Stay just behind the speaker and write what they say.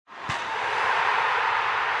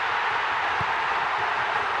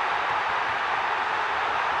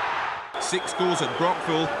6 goals at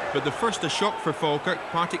Brockville, but the first a shock for Falkirk,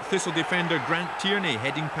 Partick Thistle defender Grant Tierney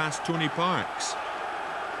heading past Tony Parks.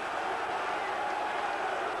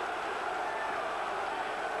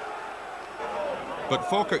 But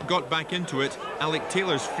Falkirk got back into it. Alec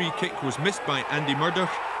Taylor's free kick was missed by Andy Murdoch,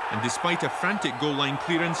 and despite a frantic goal line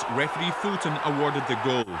clearance, referee Fulton awarded the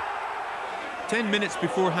goal. 10 minutes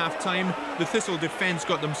before half-time, the Thistle defence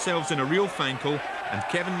got themselves in a real fankle, and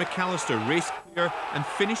Kevin McAllister raced clear and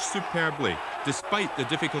finished superbly, despite the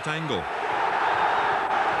difficult angle.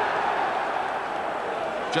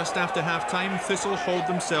 Just after half-time, Thistle hauled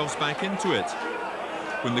themselves back into it.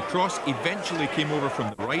 When the cross eventually came over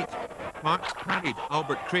from the right, Parks parried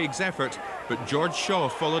Albert Craig's effort, but George Shaw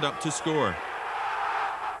followed up to score.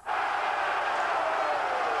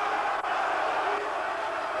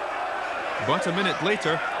 But a minute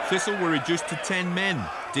later, Thistle were reduced to 10 men.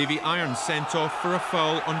 Davy Irons sent off for a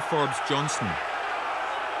foul on Forbes Johnson.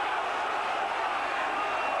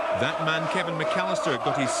 That man, Kevin McAllister,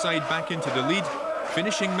 got his side back into the lead,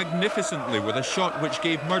 finishing magnificently with a shot which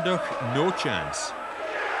gave Murdoch no chance.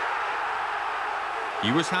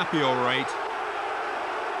 He was happy, all right.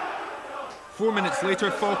 4 minutes later,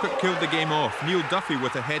 Falkirk killed the game off. Neil Duffy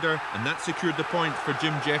with a header, and that secured the point for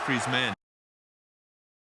Jim Jeffrey's men.